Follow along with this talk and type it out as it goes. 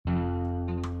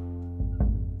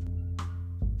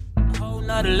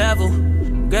Another level.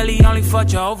 Girl, he only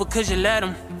fucked you over cause you let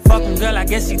him. Fucking girl, I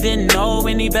guess he didn't know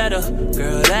any better.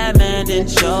 Girl, that man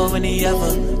didn't show any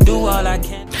ever. Do all I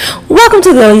can. Welcome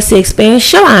to the Alicia Experience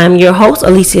Show. I'm your host,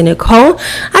 Alicia Nicole.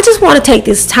 I just want to take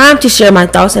this time to share my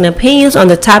thoughts and opinions on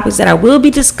the topics that I will be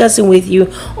discussing with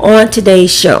you on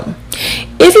today's show.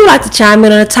 If you'd like to chime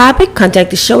in on a topic, contact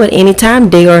the show at any time,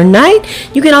 day or night.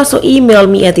 You can also email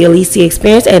me at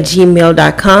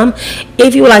thealiciaexperience@gmail.com.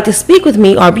 If you would like to speak with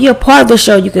me or be a part of the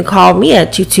show, you can call me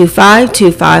at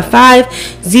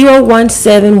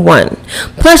 225-255-0171.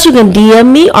 Plus, you can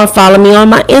DM me or follow me on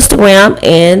my Instagram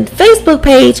and Facebook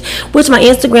page, which my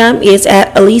Instagram is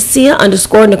at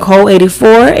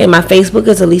Alicia_Nicole84 and my Facebook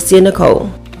is Alicia Nicole.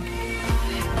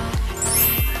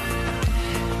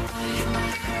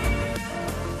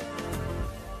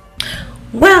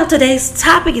 Well, today's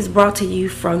topic is brought to you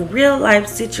from real life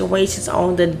situations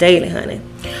on the daily, honey.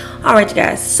 Alright, you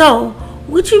guys. So,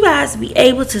 would you guys be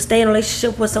able to stay in a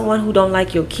relationship with someone who don't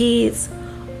like your kids?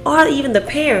 Or even the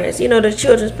parents, the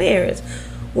children's parents?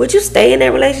 Would you stay in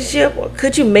that relationship? Or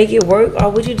could you make it work? Or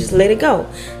would you just let it go?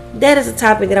 That is a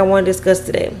topic that I want to discuss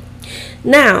today.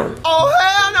 Now,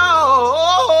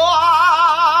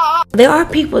 there are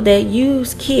people that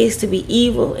use kids to be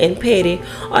evil and petty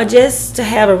or just to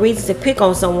have a reason to pick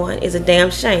on someone is a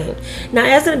damn shame. Now,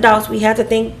 as an adults, we have to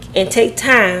think and take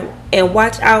time and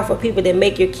watch out for people that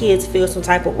make your kids feel some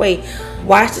type of way.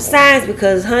 Watch the signs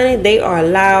because, honey, they are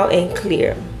loud and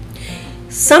clear.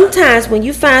 Sometimes when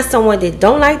you find someone that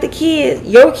don't like the kids,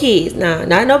 your kids, now,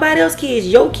 not nobody else's kids,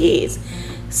 your kids,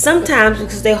 sometimes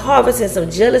because they're harvesting some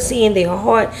jealousy in their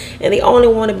heart and they only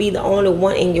want to be the only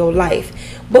one in your life.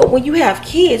 But when you have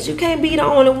kids, you can't be the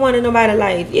only one in nobody's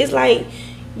life. It's like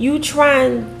you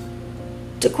trying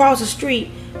to cross the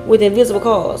street with invisible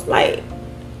cars. Like,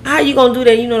 how you gonna do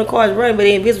that? The car's running, but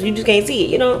they're invisible. You just can't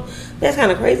see it. That's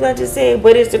kind of crazy what I just said,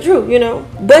 but it's the truth.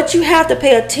 But you have to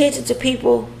pay attention to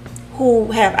people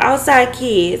who have outside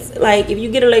kids. Like, if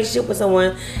you get a relationship with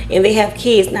someone and they have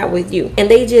kids not with you, and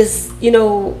they just,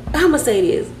 how I'm gonna say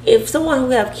this, if someone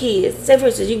who have kids, say for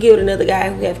instance you get with another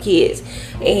guy who have kids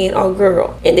or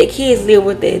girl, and their kids live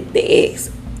with the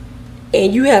ex,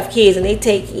 and you have kids and they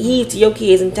take heed to your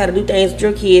kids and try to do things with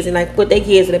your kids and like put their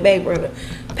kids in the back burner,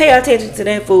 pay attention to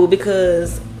that fool,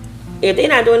 because if they're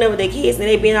not doing that with their kids and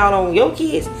they being out on your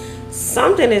kids,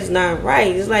 something is not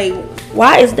right. It's like,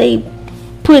 why is they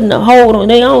putting a hold on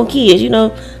their own kids? You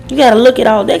gotta look at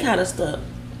all that kind of stuff.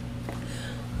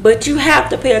 But you have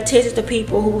to pay attention to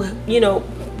people who,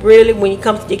 really, when it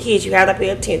comes to your kids, you have to pay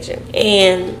attention.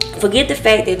 And forget the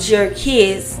fact that your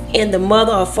kids and the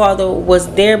mother or father was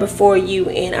there before you.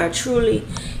 And I truly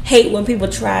hate when people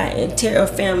try and tear up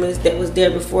families that was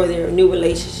there before their new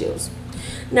relationships.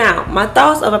 Now, my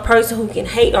thoughts of a person who can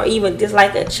hate or even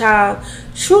dislike a child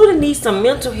truly needs some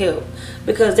mental help,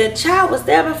 because that child was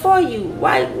there before you.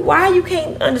 Why you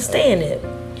can't understand it?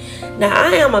 Now,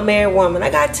 I am a married woman. I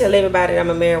gotta tell everybody that I'm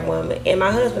a married woman, and my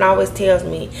husband always tells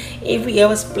me if we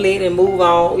ever split and move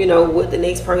on, with the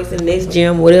next person, the next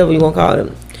gym, whatever you want to call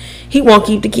them, he won't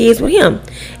keep the kids with him.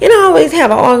 And I always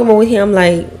have an argument with him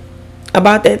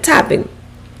about that topic.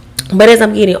 But as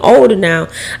I'm getting older now,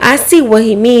 I see what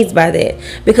he means by that.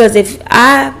 Because if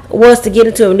I was to get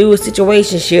into a new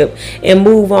situationship and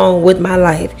move on with my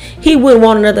life, he wouldn't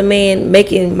want another man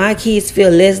making my kids feel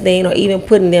less than or even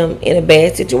putting them in a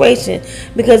bad situation.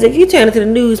 Because if you turn into the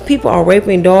news, people are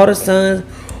raping daughters, sons.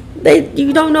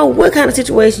 You don't know what kind of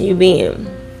situation you be in.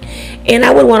 And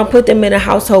I wouldn't want to put them in a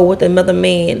household with another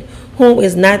man whom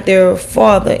is not their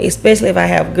father, especially if I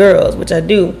have girls, which I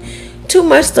do. Too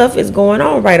much stuff is going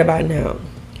on right about now.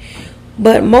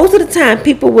 But most of the time,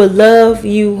 people will love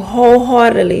you,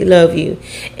 wholeheartedly love you,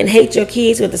 and hate your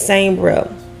kids with the same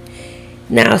breath.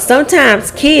 Now,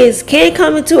 sometimes kids can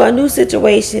come into a new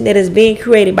situation that is being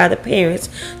created by the parents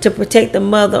to protect the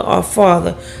mother or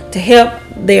father, to help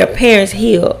their parents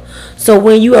heal. So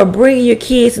when you are bringing your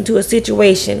kids into a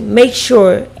situation, make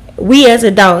sure we as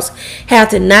adults have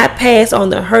to not pass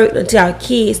on the hurt unto our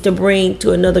kids to bring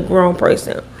to another grown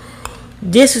person.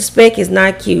 Disrespect is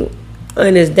not cute,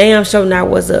 and it's damn sure not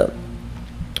what's up.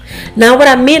 Now, what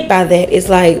I meant by that is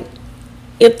like,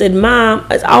 if the mom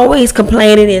is always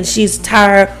complaining and she's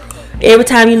tired, every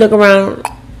time you look around,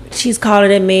 she's calling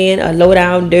that man a low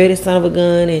down, dirty son of a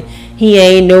gun, and he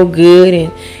ain't no good,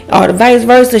 and or the vice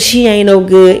versa, she ain't no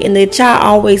good, and the child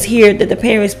always hear that the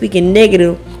parents speaking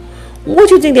negative.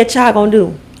 What you think that child gonna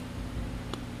do?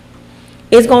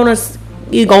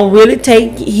 You're gonna really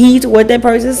take heed to what that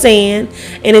person's saying,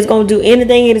 and it's gonna do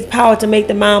anything in its power to make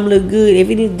the mom look good. If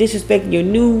it is disrespecting your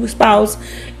new spouse,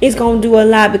 it's gonna do a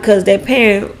lot, because that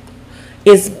parent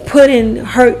is putting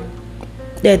hurt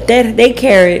that they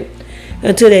carried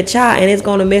into their child, and it's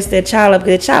going to mess their child up,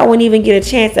 because the child wouldn't even get a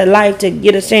chance at life to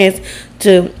get a chance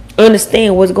to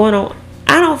understand what's going on.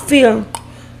 I don't feel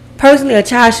personally a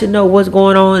child should know what's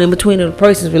going on in between a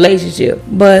person's relationship,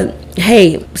 but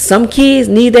hey, some kids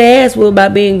need their ass whooped by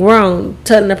being grown,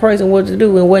 telling a person what to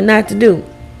do and what not to do.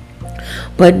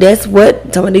 But that's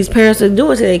what some of these parents are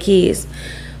doing to their kids.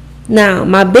 Now,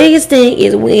 my biggest thing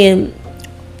is when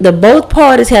the both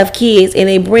parties have kids and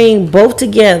they bring both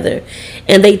together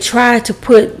and they try to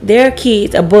put their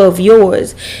kids above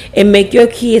yours and make your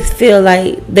kids feel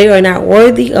like they are not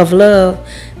worthy of love.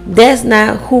 That's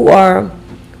not who or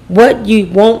what you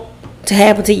want to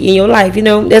happen to you in your life. You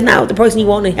know, that's not the person you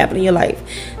want to happen in your life.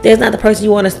 That's not the person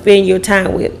you want to spend your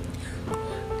time with.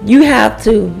 You have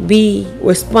to be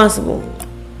responsible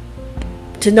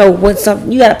to know what's up.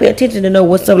 You got to pay attention to know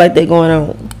what's up like that going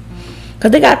on.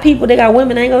 Because they got people, they got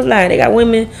women, I ain't gonna lie, they got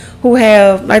women who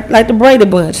have, like the Brady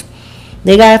Bunch.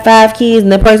 They got 5 kids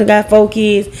and the person got 4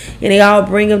 kids, and they all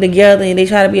bring them together and they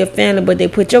try to be a family, but they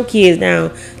put your kids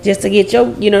down just to get your,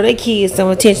 their kids some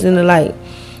attention and the like.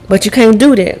 But you can't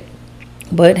do that.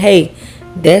 But hey,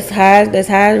 that's how it's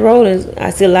rolling.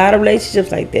 I see a lot of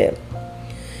relationships like that.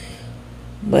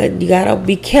 But you gotta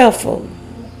be careful.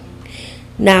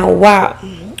 Now,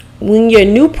 when your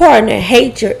new partner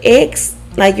hates your ex,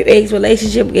 like your ex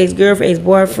relationship, ex girlfriend, ex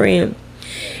boyfriend,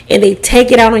 and they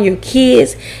take it out on your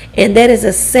kids, and that is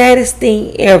the saddest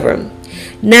thing ever.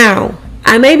 Now,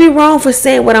 I may be wrong for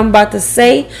saying what I'm about to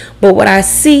say, but when I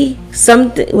see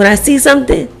something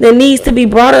that needs to be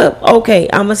brought up, okay,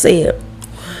 I'ma say it.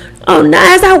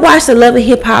 Now as I watched the Love and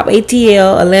Hip Hop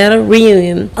ATL Atlanta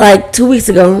reunion like 2 weeks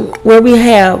ago, where we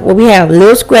have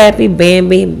Lil Scrappy,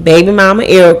 Bambi, Baby Mama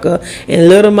Erica, and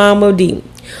Little Mama D.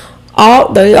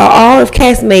 They are all of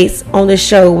castmates on the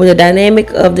show, where the dynamic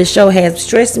of the show has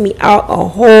stressed me out a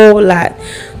whole lot.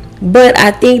 But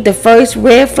I think the first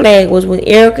red flag was when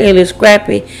Erica and Lil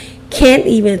Scrappy can't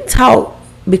even talk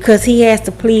because he has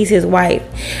to please his wife.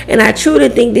 And I truly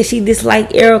think that she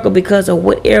disliked Erica because of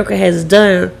what Erica has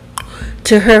done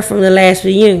to her from the last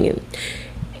reunion.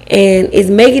 And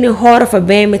it's making it harder for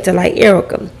Bambi to like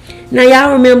Erica. Now,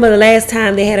 y'all remember the last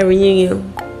time they had a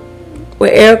reunion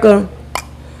where Erica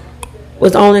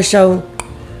was on the show.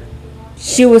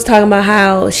 She was talking about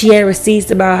how she had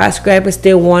receipts about how Scrappy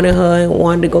still wanted her and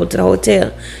wanted to go to the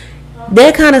hotel.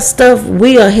 That kind of stuff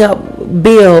will help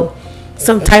build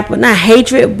some type of, not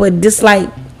hatred, but dislike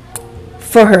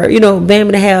for her,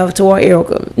 Bambi to have toward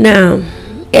Erica. Now,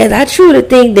 as I truly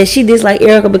think that she disliked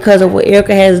Erica because of what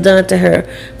Erica has done to her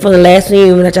from the last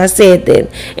reunion, which I said that,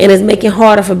 and it's making it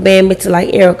harder for Bambi to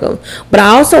like Erica. But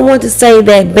I also want to say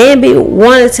that Bambi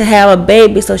wanted to have a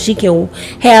baby so she can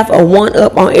have a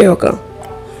one-up on Erica.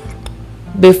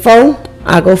 Before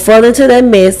I go further into that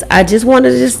mess, I just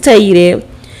wanted to tell you that.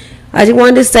 I just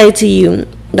wanted to say to you,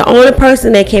 the only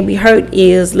person that can be hurt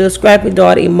is Lil Scrappy's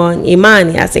daughter,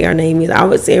 Imani. I say her name is, I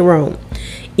always say it wrong.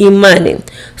 Imani.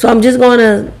 So I'm just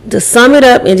going to sum it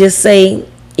up and just say,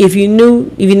 if you know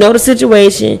the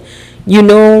situation, you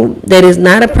know that it's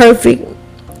not a perfect,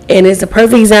 and it's a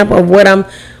perfect example of it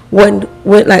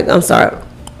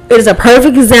is a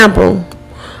perfect example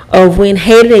of when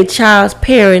hating a child's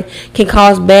parent can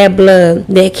cause bad blood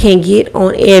that can get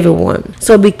on everyone.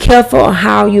 So be careful on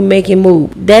how you make it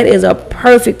move. That is a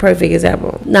perfect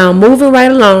example. Now, moving right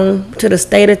along to the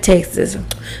state of Texas.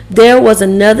 There was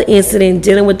another incident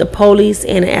dealing with the police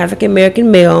and an African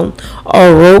American male,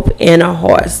 a rope, and a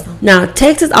horse. Now,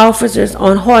 Texas officers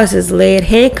on horses led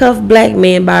handcuffed black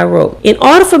men by rope. In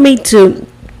order for me to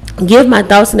give my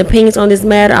thoughts and opinions on this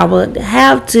matter, I would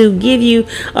have to give you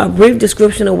a brief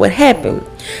description of what happened.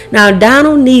 Now,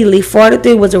 Donald Neely,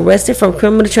 43, was arrested for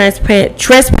criminal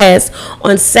trespass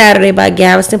on Saturday by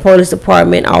Galveston Police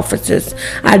Department officers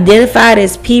identified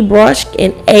as P. Brush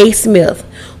and A. Smith,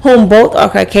 whom both are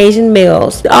Caucasian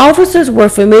males. The officers were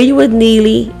familiar with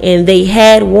Neely, and they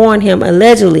had warned him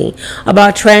allegedly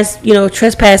about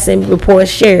trespassing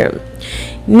reports shared.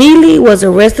 Neely was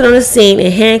arrested on the scene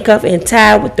and handcuffed and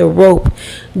tied with the rope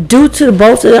due to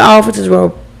both of the officers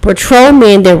were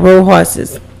patrolmen that rode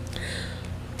horses.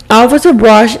 Officer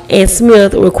Brush and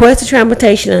Smith requested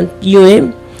transportation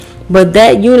unit, but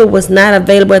that unit was not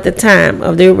available at the time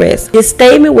of the arrest. His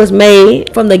statement was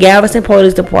made from the Galveston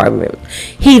Police Department.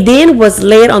 He then was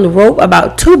led on the rope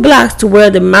about 2 blocks to where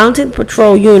the mounted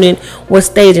patrol unit was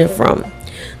stationed from.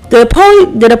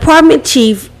 The department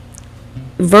chief,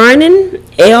 Vernon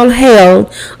L.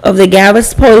 Hale of the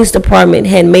Galveston Police Department,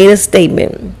 had made a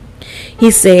statement.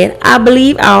 He said, "I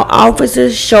believe our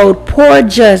officers showed poor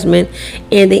judgment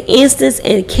in the instance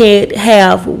and could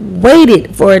have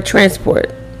waited for a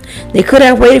transport. They could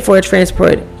have waited for a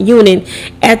transport unit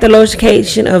at the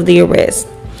location of the arrest.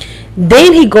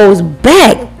 Then he goes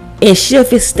back and shifts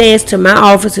his stance to my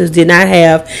officers did not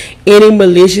have any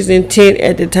malicious intent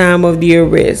at the time of the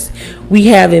arrest. We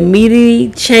have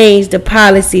immediately changed the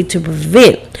policy to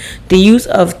prevent the use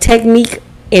of technique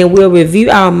and will review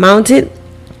our mounted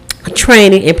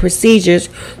training and procedures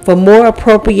for more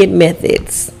appropriate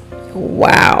methods.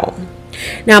 Wow.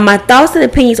 Now, my thoughts and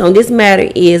opinions on this matter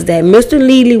is that Mr.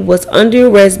 Neely was under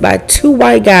arrest by two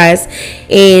white guys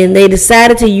and they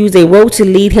decided to use a rope to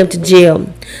lead him to jail.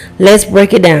 Let's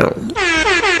break it down.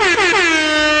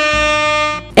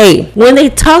 A. When they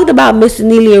talked about Mr.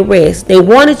 Neely's arrest, they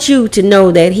wanted you to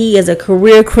know that he is a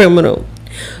career criminal.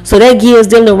 So that gives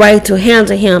them the right to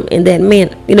handle him in that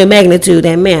magnitude,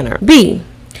 that manner. B.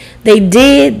 They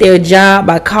did their job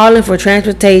by calling for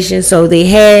transportation, so they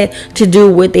had to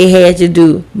do what they had to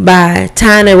do by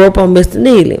tying a rope on Mr.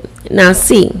 Neely. Now,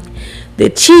 C.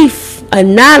 The chief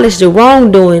acknowledged the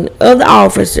wrongdoing of the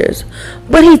officers,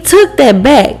 but he took that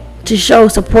back to show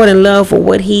support and love for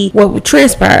what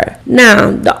transpired. Now,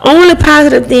 the only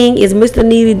positive thing is Mr.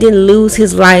 Neely didn't lose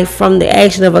his life from the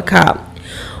action of a cop,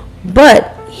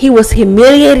 but he was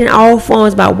humiliated in all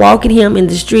forms by walking him in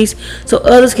the streets so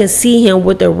others can see him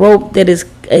with a rope that is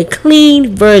a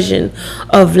clean version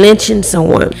of lynching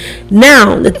someone.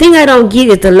 Now, the thing I don't get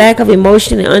is the lack of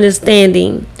emotion and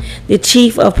understanding the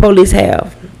chief of police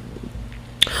have.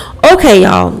 Okay,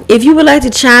 y'all, if you would like to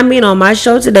chime in on my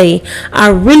show today, I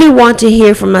really want to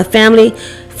hear from my family,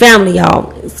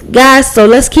 y'all. Guys, so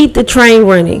let's keep the train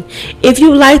running. If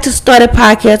you like to start a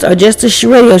podcast or just a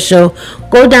radio show,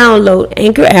 go download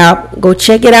Anchor app, go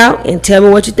check it out, and tell me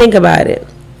what you think about it.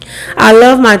 I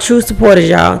love my true supporters,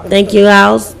 y'all. Thank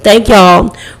y'all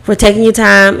for taking your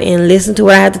time and listening to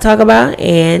what I have to talk about.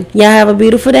 And y'all have a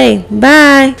beautiful day.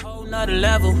 Bye.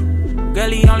 Girl,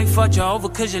 he only fucked you over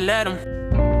 'cause you let him.